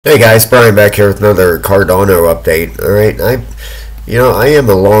Hey guys, Brian back here with another Cardano update. All right, I am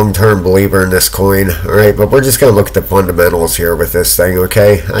a long-term believer in this coin. All right, but we're just gonna look at the fundamentals here with this thing.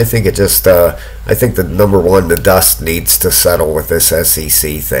 Okay, I think I think the number one, the dust needs to settle with this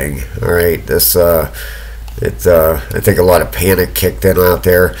SEC thing. All right, I think a lot of panic kicked in out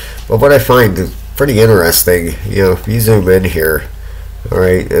there. But what I find is pretty interesting. If you zoom in here, all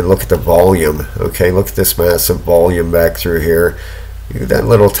right, and look at the volume. Okay, look at this massive volume back through here. That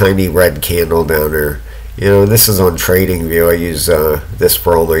little tiny red candle down there. This is on TradingView. I use this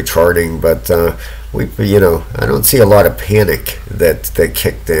for all my charting, but I don't see a lot of panic that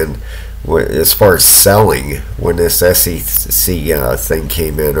kicked in as far as selling when this SEC thing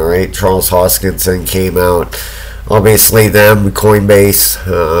came in. All right, Charles Hoskinson came out. Obviously, them Coinbase.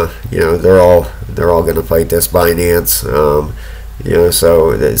 They're all going to fight this Binance.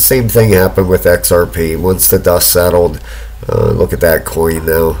 So the same thing happened with XRP. Once the dust settled. Look at that coin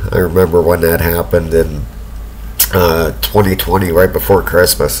now. I remember when that happened in 2020, right before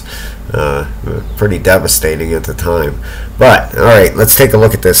Christmas. Pretty devastating at the time. But, alright, let's take a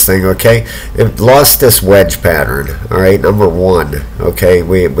look at this thing, okay? It lost this wedge pattern, alright, number one, okay?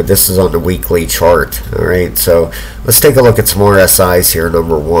 But this is on the weekly chart, alright? So, let's take a look at some RSIs here,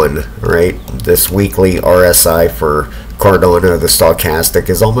 number one, alright? This weekly RSI for Cardano, the stochastic,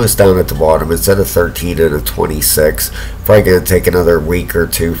 is almost down at the bottom. It's at a 13 and a 26. Probably going to take another week or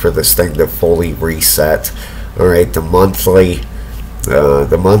two for this thing to fully reset. Alright, the monthly,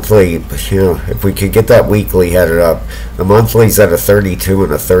 if we could get that weekly headed up, the monthly's at a 32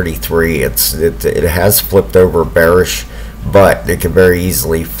 and a 33. It has flipped over bearish, but it can very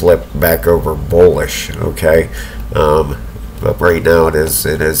easily flip back over bullish, okay? But right now it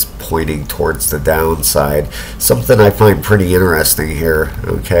is pointing towards the downside. Something I find pretty interesting here,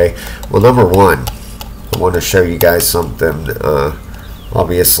 okay? Well, number one, I want to show you guys something.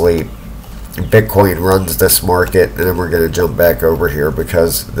 Obviously, Bitcoin runs this market, and then we're going to jump back over here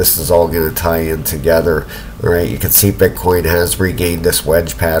because this is all going to tie in together. All right, you can see Bitcoin has regained this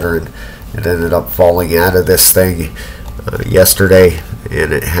wedge pattern. It ended up falling out of this thing yesterday,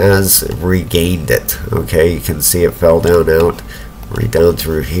 and it has regained it. Okay, you can see it fell down out right down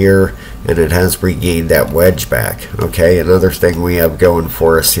through here, and it has regained that wedge back. Okay, another thing we have going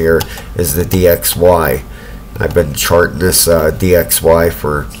for us here is the DXY. I've been charting this DXY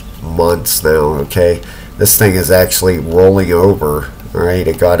for months now. Okay, this thing is actually rolling over. All right,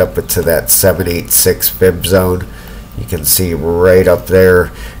 it got up into that 786 fib zone. You can see right up there,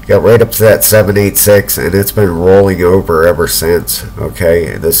 got right up to that 786, and it's been rolling over ever since.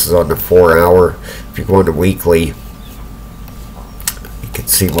 Okay, this is on the 4-hour. If you go on the weekly, you can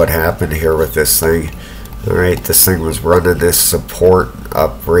see what happened here with this thing. All right, this thing was running this support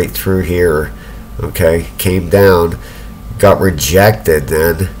up right through here. Okay, came down, got rejected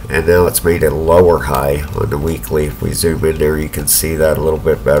then, and now it's made a lower high on the weekly. If we zoom in there, you can see that a little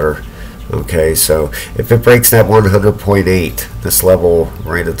bit better. Okay, so if it breaks that 100.8, this level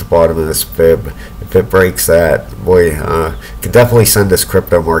right at the bottom of this fib, if it breaks that, boy, could definitely send this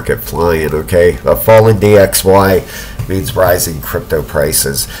crypto market flying. Okay, a falling DXY means rising crypto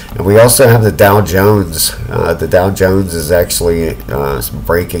prices. And we also have the Dow Jones. The Dow Jones is actually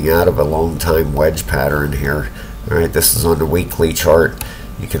breaking out of a long time wedge pattern here. All right, this is on the weekly chart.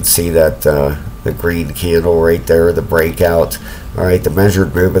 You can see that the green candle right there, the breakout. All right, the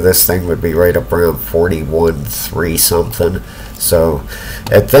measured move of this thing would be right up around 41.3 something. So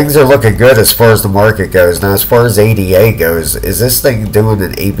things are looking good as far as the market goes. Now, as far as ADA goes, is this thing doing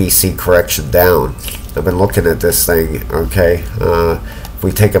an ABC correction down? I've been looking at this thing. Okay, if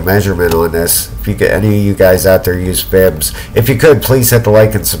we take a measurement on this, if you get any of you guys out there use fibs, if you could, please hit the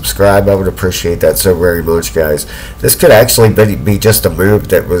like and subscribe. I would appreciate that so very much, guys. This could actually be just a move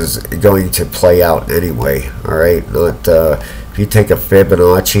that was going to play out anyway. All right, not if you take a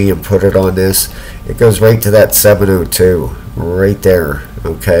Fibonacci and put it on this, it goes right to that 702 right there.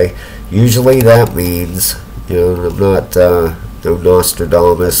 Okay, usually that means, I'm not no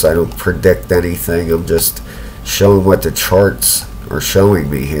Nostradamus. I don't predict anything. I'm just showing what the charts are showing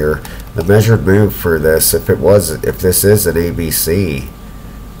me here. The measured move for this, if this is an ABC,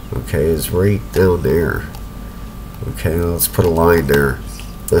 okay, is right down there. Okay, let's put a line there.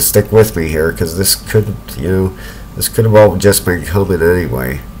 Let's stick with me here, because this could, this could have all just been coming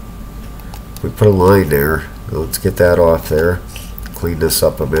anyway. We put a line there. Let's get that off there. Clean this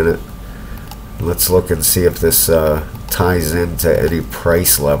up a minute. Let's look and see if this ties into any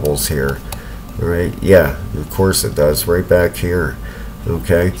price levels here. All right, yeah, of course it does. Right back here.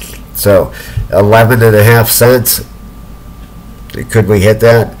 Okay, so 11.5 cents. Could we hit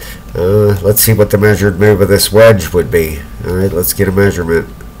that? Let's see what the measured move of this wedge would be. All right, let's get a measurement.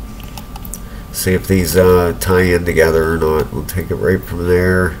 See if these tie in together or not. We'll take it right from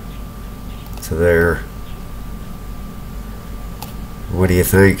there to there. What do you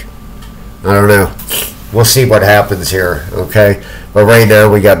think? I don't know. We'll see what happens here, okay? But right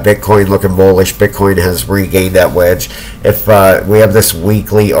now we got Bitcoin looking bullish. Bitcoin has regained that wedge. If we have this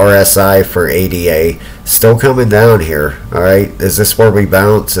weekly RSI for ADA still coming down here, all right? Is this where we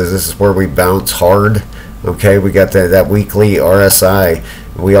bounce? Is this where we bounce hard? Okay, we got that weekly RSI.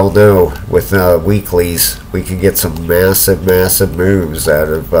 We all know with weeklies we can get some massive moves out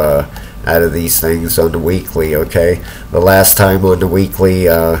of these things on the weekly. Okay, the last time on the weekly,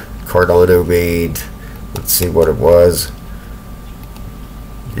 Cardano made, let's see what it was,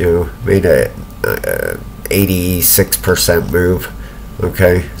 made a 86% move.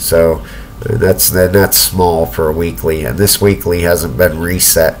 Okay, so that's small for a weekly, and this weekly hasn't been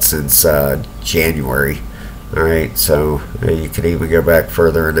reset since January. All right, so you could even go back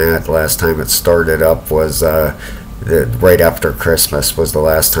further than that. The last time it started up was right after Christmas was the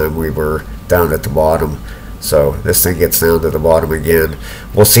last time we were down at the bottom. So this thing gets down to the bottom again.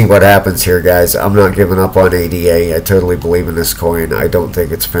 We'll see what happens here, guys. I'm not giving up on ADA. I totally believe in this coin. I don't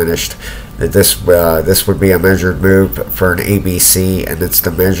think it's finished. This would be a measured move for an ABC, and it's the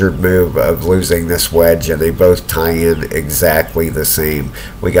measured move of losing this wedge, and they both tie in exactly the same.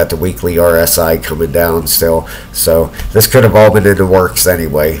 We got the weekly RSI coming down still, so this could have all been in the works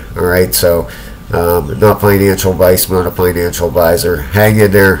anyway. All right, so not financial advice, I'm not a financial advisor. Hang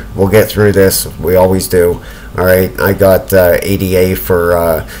in there, we'll get through this, we always do. All right, I got ADA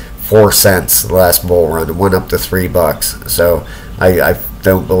for 4 cents the last bull run. It went up to $3, so I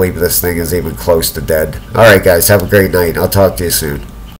don't believe this thing is even close to dead. All right, guys, have a great night. I'll talk to you soon.